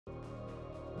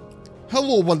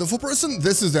Hello wonderful person,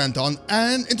 this is Anton,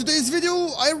 and in today's video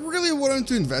I really wanted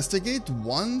to investigate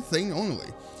one thing only.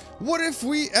 What if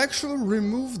we actually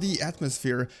remove the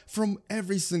atmosphere from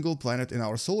every single planet in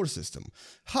our solar system?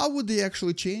 How would they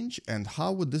actually change and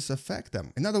how would this affect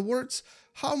them? In other words,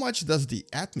 how much does the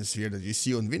atmosphere that you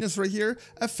see on Venus right here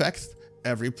affect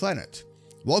every planet?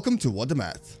 Welcome to What the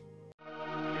Math.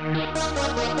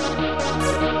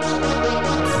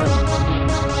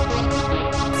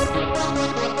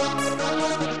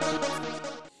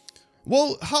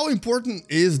 Well, how important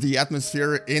is the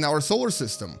atmosphere in our solar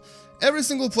system? Every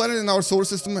single planet in our solar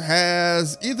system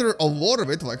has either a lot of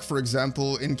it, like for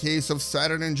example, in case of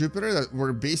Saturn and Jupiter, that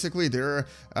where basically they're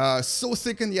so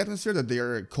thick in the atmosphere that they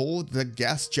are called the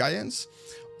gas giants,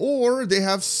 or they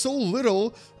have so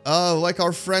little, like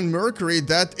our friend Mercury,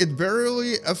 that it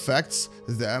barely affects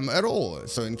them at all.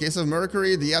 So in case of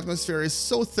Mercury, the atmosphere is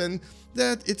so thin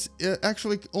that it's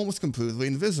actually almost completely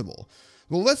invisible.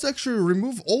 Well, let's actually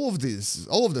remove all of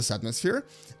this atmosphere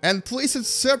and place it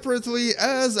separately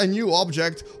as a new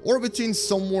object orbiting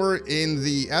somewhere in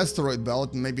the asteroid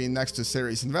belt, maybe next to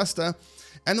Ceres and Vesta.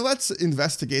 And let's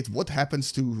investigate what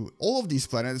happens to all of these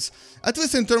planets, at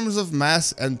least in terms of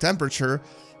mass and temperature,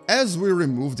 as we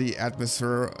remove the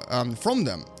atmosphere from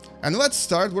them. And let's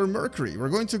start with Mercury. We're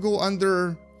going to go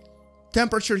under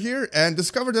temperature here and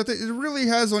discover that it really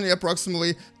has only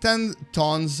approximately 10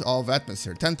 tons of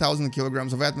atmosphere, 10,000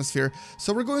 kilograms of atmosphere.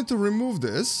 So we're going to remove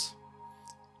this,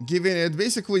 giving it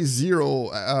basically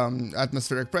zero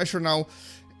atmospheric pressure now.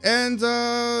 And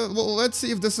well, let's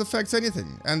see if this affects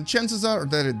anything. And chances are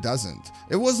that it doesn't.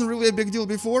 It wasn't really a big deal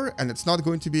before, and it's not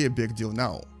going to be a big deal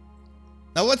now.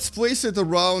 Now let's place it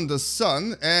around the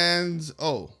sun and,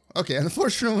 oh, okay,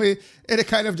 unfortunately, it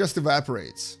kind of just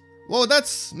evaporates. Well,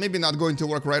 that's maybe not going to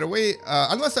work right away,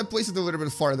 unless I place it a little bit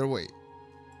farther away.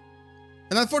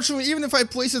 And unfortunately, even if I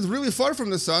place it really far from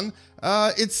the sun,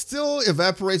 it still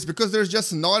evaporates because there's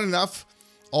just not enough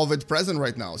of it present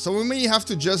right now. So we may have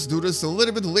to just do this a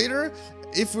little bit later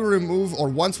if we remove, or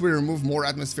once we remove more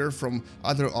atmosphere from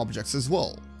other objects as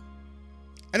well.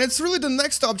 And it's really the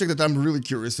next object that I'm really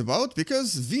curious about,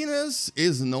 because Venus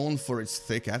is known for its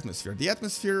thick atmosphere. The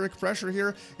atmospheric pressure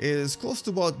here is close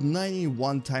to about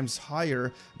 91 times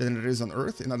higher than it is on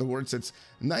Earth. In other words, it's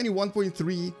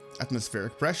 91.3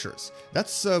 atmospheric pressures.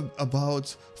 That's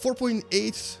about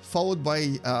 4.8 followed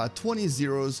by 20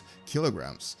 zeros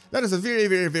kilograms. That is a very,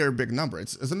 very, very big number.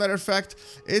 As a matter of fact,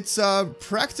 it's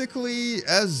practically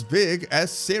as big as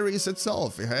Ceres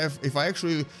itself. If I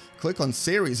actually click on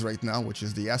Ceres right now, which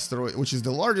is the asteroid, which is the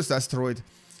largest asteroid,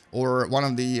 or one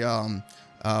of the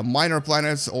minor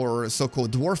planets or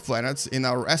so-called dwarf planets in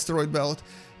our asteroid belt,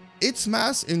 its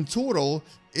mass in total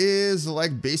is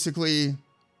like basically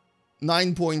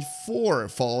 9.4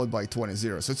 followed by 20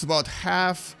 zeros. So it's about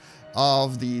half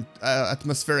of the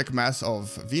atmospheric mass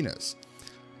of Venus.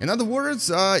 In other words,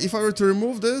 if I were to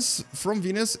remove this from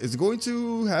Venus, it's going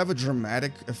to have a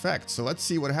dramatic effect. So let's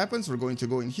see what happens. We're going to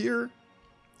go in here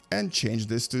and change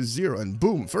this to 0, and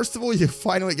boom. First of all, you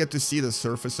finally get to see the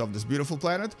surface of this beautiful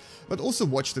planet, but also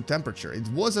watch the temperature. It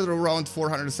was at around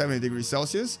 470 degrees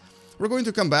Celsius. We're going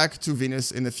to come back to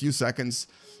Venus in a few seconds,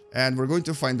 and we're going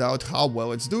to find out how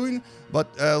well it's doing. But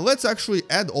let's actually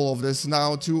add all of this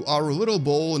now to our little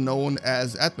bowl known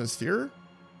as atmosphere.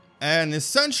 And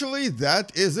essentially,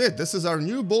 that is it. This is our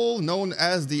new bowl known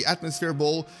as the atmosphere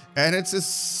bowl, and it's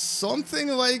something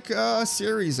like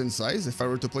Ceres in size. If I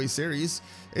were to play Ceres,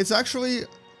 it's actually,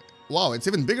 wow, it's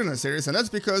even bigger than Ceres, and that's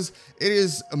because it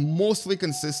is mostly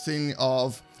consisting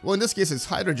of, well, in this case it's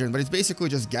hydrogen, but it's basically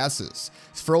just gases.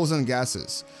 It's frozen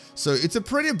gases. So it's a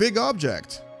pretty big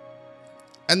object.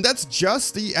 And that's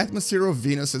just the atmosphere of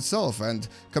Venus itself, and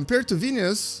compared to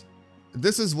Venus,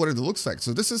 this is what it looks like.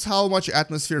 So this is how much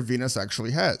atmosphere Venus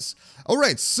actually has.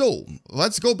 Alright, so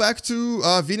let's go back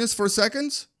to Venus for a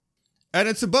second. And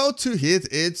it's about to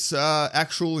hit its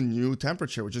actual new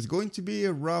temperature, which is going to be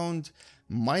around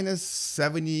minus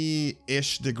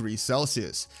 70-ish degrees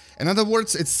Celsius. In other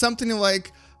words, it's something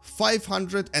like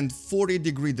 540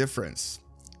 degree difference.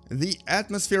 The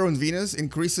atmosphere on Venus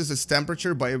increases its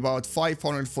temperature by about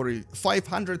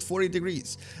 540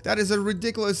 degrees. That is a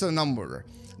ridiculous number.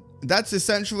 That's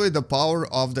essentially the power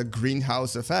of the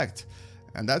greenhouse effect,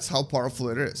 and that's how powerful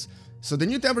it is. So the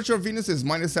new temperature of Venus is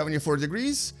minus 74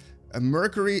 degrees.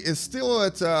 Mercury is still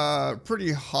at a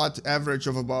pretty hot average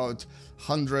of about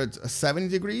 170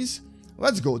 degrees.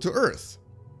 Let's go to Earth.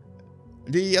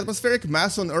 The atmospheric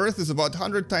mass on Earth is about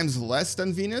 100 times less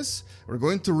than Venus. We're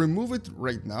going to remove it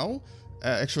right now.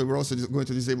 Actually, we're also going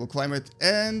to disable climate,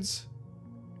 and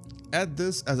add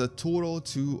this as a total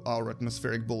to our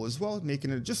atmospheric bowl as well,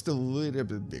 making it just a little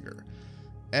bit bigger.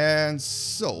 And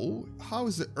so, how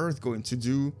is the Earth going to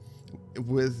do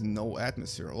with no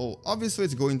atmosphere? Well, obviously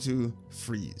it's going to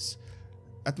freeze.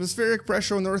 Atmospheric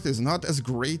pressure on Earth is not as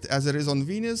great as it is on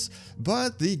Venus,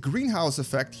 but the greenhouse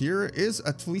effect here is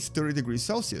at least 30 degrees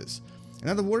Celsius. In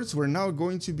other words, we're now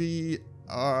going to be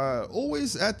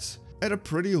always at a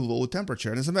pretty low temperature.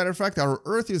 And as a matter of fact, our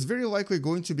Earth is very likely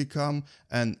going to become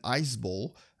an ice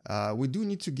bowl. We do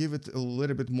need to give it a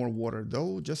little bit more water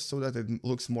though, just so that it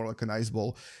looks more like an ice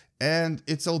bowl. And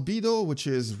its albedo, which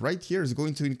is right here, is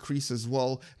going to increase as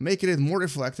well, making it more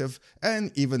reflective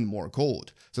and even more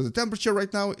cold. So the temperature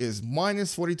right now is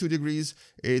minus 42 degrees.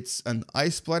 It's an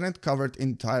ice planet covered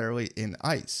entirely in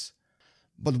ice.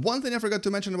 But one thing I forgot to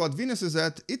mention about Venus is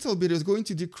that its albedo is going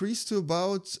to decrease to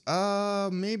about,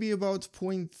 maybe about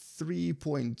 0.3,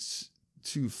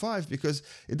 0.25, because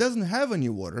it doesn't have any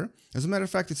water. As a matter of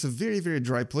fact, it's a very, very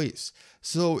dry place.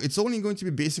 So it's only going to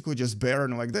be basically just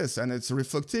barren like this, and its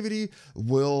reflectivity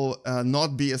will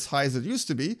not be as high as it used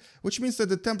to be, which means that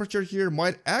the temperature here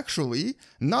might actually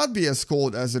not be as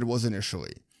cold as it was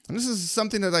initially. And this is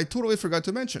something that I totally forgot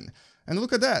to mention. And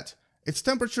look at that. Its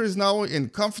temperature is now in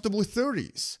comfortable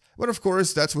 30s, but of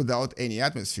course that's without any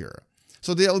atmosphere.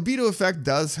 So the albedo effect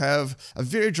does have a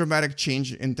very dramatic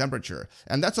change in temperature,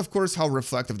 and that's of course how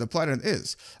reflective the planet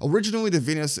is. Originally the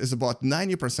Venus is about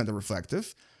 90%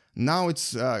 reflective, now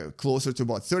it's closer to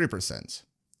about 30%.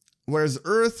 Whereas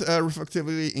Earth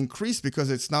reflectivity increased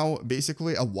because it's now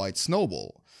basically a white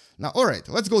snowball. Now alright,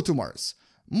 let's go to Mars.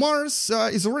 Mars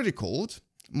is already cold,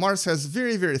 Mars has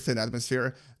very, very thin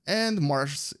atmosphere, and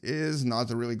Mars is not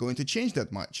really going to change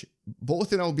that much,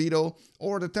 both in albedo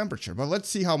or the temperature, but let's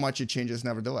see how much it changes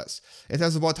nevertheless. It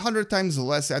has about 100 times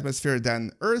less atmosphere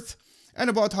than Earth,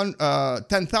 and about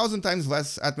 10,000 times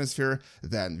less atmosphere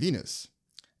than Venus.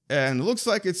 And looks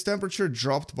like its temperature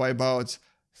dropped by about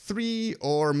 3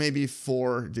 or maybe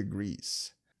 4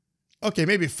 degrees. Okay,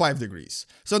 maybe 5 degrees.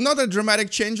 So not a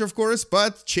dramatic change, of course,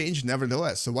 but change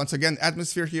nevertheless. So once again,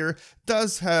 atmosphere here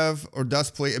does have or does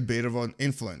play a bit of an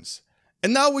influence.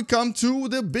 And now we come to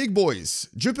the big boys,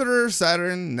 Jupiter,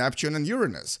 Saturn, Neptune, and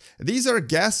Uranus. These are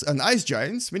gas and ice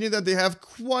giants, meaning that they have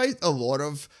quite a lot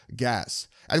of gas.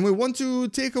 And we want to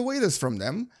take away this from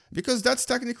them, because that's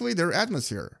technically their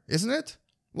atmosphere, isn't it?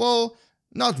 Well,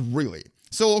 not really.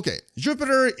 So, okay,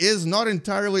 Jupiter is not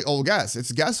entirely all gas.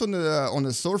 It's gas on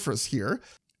the surface here.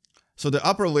 So the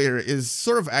upper layer is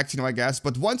sort of acting like gas,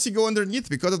 but once you go underneath,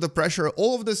 because of the pressure,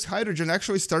 all of this hydrogen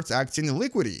actually starts acting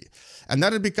liquidy. And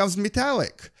then it becomes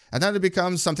metallic. And then it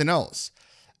becomes something else.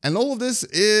 And all of this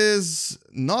is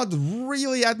not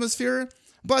really atmosphere,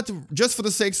 but just for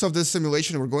the sakes of this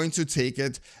simulation, we're going to take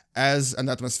it as an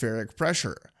atmospheric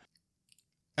pressure.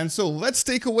 And so let's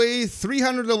take away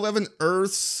 311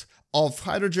 Earths of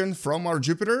hydrogen from our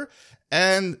Jupiter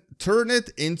and turn it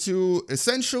into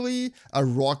essentially a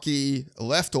rocky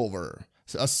leftover,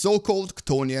 a so-called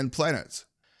Chthonian planet.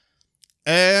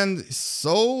 And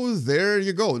so there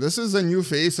you go. This is a new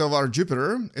phase of our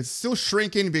Jupiter. It's still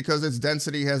shrinking because its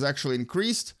density has actually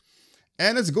increased,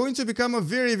 and it's going to become a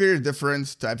very, very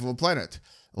different type of a planet.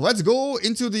 Let's go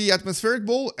into the atmospheric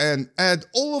bowl and add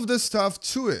all of this stuff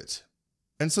to it.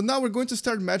 And so now we're going to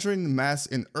start measuring mass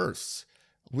in Earths.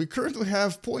 We currently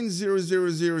have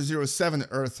 0.00007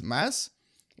 Earth mass.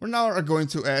 We now are going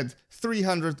to add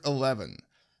 311.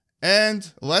 And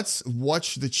let's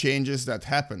watch the changes that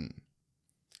happen.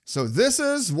 So this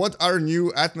is what our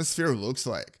new atmosphere looks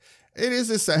like. It is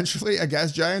essentially a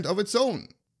gas giant of its own.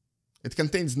 It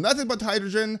contains nothing but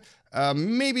hydrogen,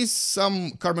 maybe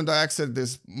some carbon dioxide,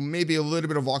 there's maybe a little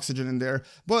bit of oxygen in there,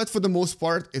 but for the most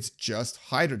part, it's just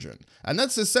hydrogen. And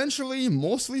that's essentially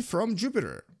mostly from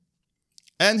Jupiter.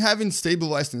 And having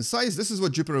stabilized in size, this is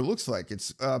what Jupiter looks like.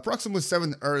 It's approximately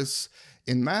 7 Earths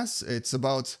in mass. It's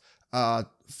about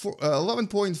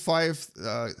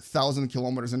 11.5 thousand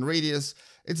kilometers in radius.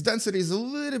 Its density is a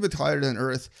little bit higher than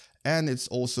Earth, and it's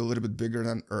also a little bit bigger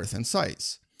than Earth in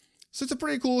size. So it's a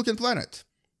pretty cool looking planet,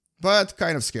 but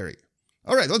kind of scary.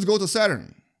 All right, let's go to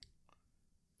Saturn.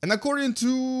 And according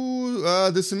to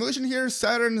the simulation here,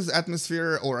 Saturn's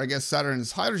atmosphere, or I guess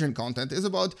Saturn's hydrogen content, is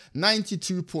about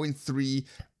 92.3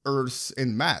 Earths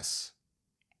in mass.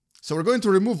 So we're going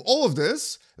to remove all of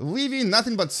this, leaving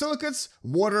nothing but silicates,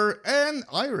 water, and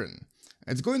iron.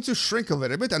 It's going to shrink a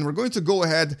little bit, and we're going to go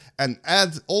ahead and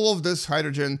add all of this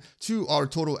hydrogen to our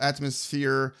total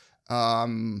atmosphere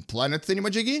planet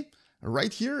thingamajiggy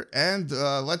right here, and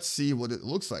let's see what it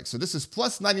looks like. So this is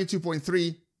plus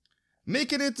 92.3.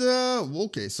 Making it,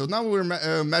 okay, so now we're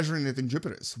measuring it in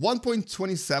Jupiter's.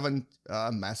 1.27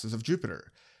 masses of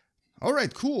Jupiter. All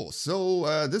right, cool.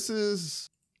 So this is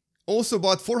also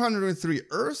about 403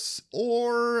 Earths,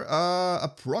 or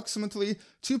approximately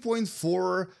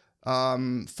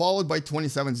 2.4 followed by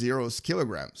 27 zeros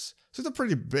kilograms. So it's a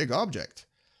pretty big object.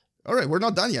 All right, we're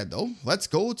not done yet though. Let's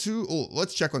go to,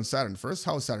 let's check on Saturn first.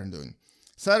 How's Saturn doing?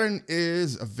 Saturn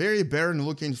is a very barren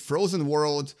looking frozen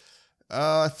world.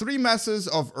 3 masses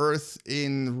of Earth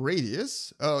in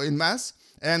radius, in mass,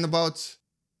 and about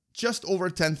just over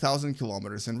 10,000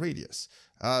 kilometers in radius.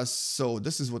 So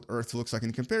this is what Earth looks like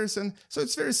in comparison. So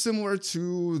it's very similar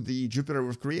to the Jupiter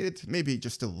we've created, maybe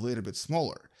just a little bit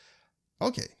smaller.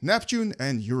 Okay, Neptune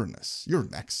and Uranus. You're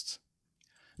next.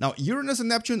 Now, Uranus and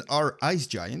Neptune are ice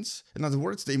giants. In other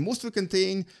words, they mostly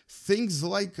contain things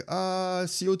like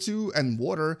CO2 and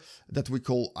water that we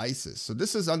call ices. So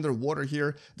this is underwater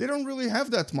here. They don't really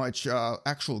have that much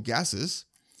actual gases,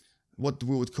 what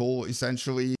we would call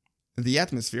essentially the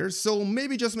atmosphere. So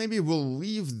maybe, just maybe, we'll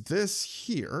leave this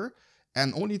here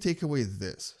and only take away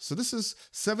this. So this is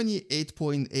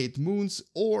 78.8 moons,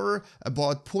 or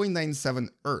about 0.97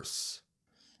 Earths.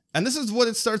 And this is what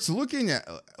it starts looking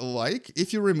like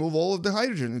if you remove all of the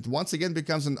hydrogen. It once again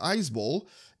becomes an ice ball,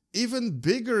 even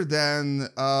bigger than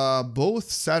both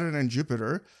Saturn and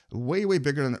Jupiter, way, way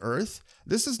bigger than Earth.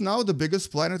 This is now the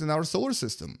biggest planet in our solar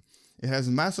system. It has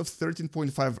a mass of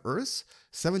 13.5 Earths,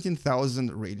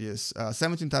 17,000 radius,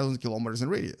 17,000 kilometers in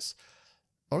radius.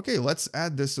 Okay, let's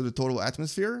add this to the total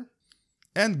atmosphere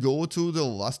and go to the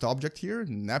last object here,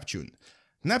 Neptune.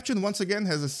 Neptune once again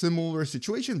has a similar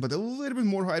situation, but a little bit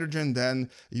more hydrogen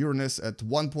than Uranus at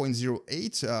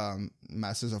 1.08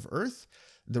 masses of Earth.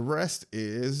 The rest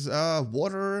is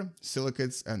water,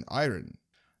 silicates, and iron.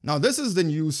 Now this is the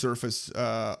new surface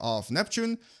of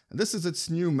Neptune. This is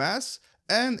its new mass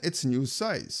and its new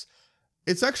size.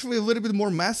 It's actually a little bit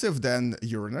more massive than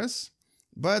Uranus,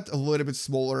 but a little bit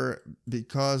smaller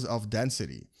because of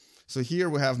density. So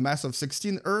here we have mass of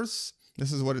 16 Earths.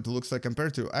 This is what it looks like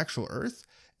compared to actual Earth,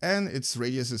 and its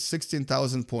radius is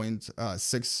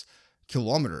 16,000.6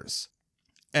 kilometers.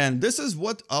 And this is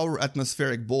what our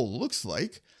atmospheric ball looks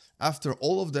like after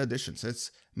all of the additions.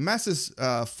 Its mass is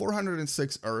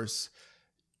 406 Earths,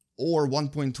 or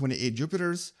 1.28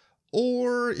 Jupiters,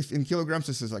 or if in kilograms,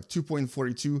 this is like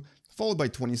 2.42, followed by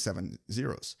 27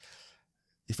 zeros.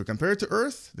 If we compare it to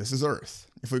Earth, this is Earth.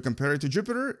 If we compare it to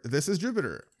Jupiter, this is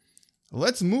Jupiter.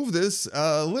 Let's move this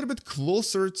a little bit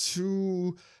closer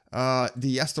to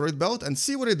the asteroid belt and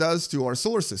see what it does to our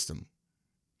solar system.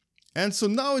 And so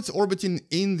now it's orbiting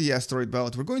in the asteroid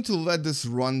belt. We're going to let this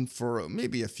run for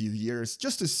maybe a few years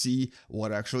just to see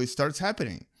what actually starts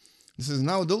happening. This is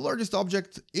now the largest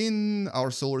object in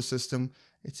our solar system.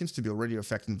 It seems to be already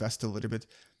affecting Vesta a little bit.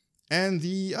 And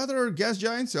the other gas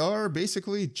giants are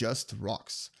basically just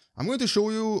rocks. I'm going to show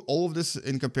you all of this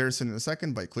in comparison in a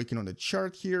second by clicking on the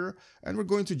chart here, and we're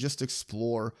going to just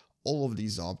explore all of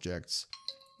these objects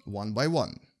one by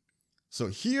one. So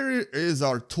here is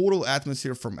our total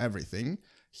atmosphere from everything.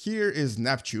 Here is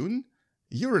Neptune,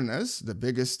 Uranus, the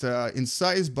biggest in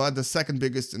size but the second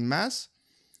biggest in mass,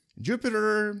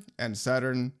 Jupiter and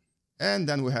Saturn, and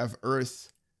then we have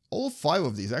Earth. All 5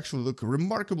 of these actually look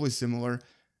remarkably similar.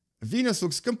 Venus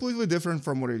looks completely different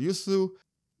from what it used to.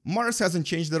 Mars hasn't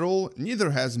changed at all, neither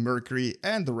has Mercury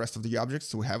and the rest of the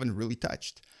objects we haven't really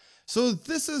touched. So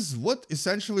this is what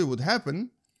essentially would happen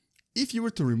if you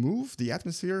were to remove the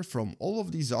atmosphere from all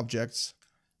of these objects,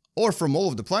 or from all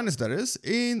of the planets that is,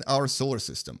 in our solar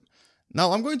system.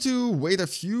 Now I'm going to wait a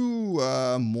few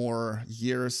more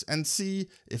years and see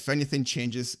if anything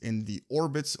changes in the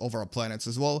orbits of our planets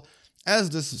as well, as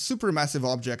this supermassive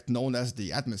object known as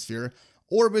the atmosphere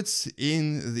orbits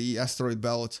in the asteroid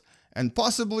belt and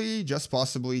possibly, just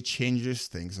possibly, changes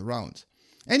things around.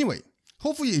 Anyway,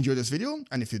 hopefully you enjoyed this video,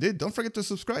 and if you did, don't forget to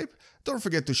subscribe, don't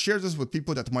forget to share this with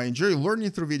people that might enjoy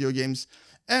learning through video games,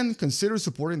 and consider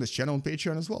supporting this channel on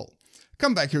Patreon as well.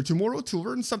 Come back here tomorrow to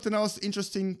learn something else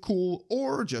interesting, cool,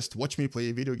 or just watch me play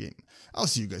a video game. I'll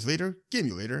see you guys later, game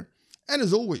you later, and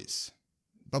as always,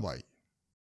 bye-bye.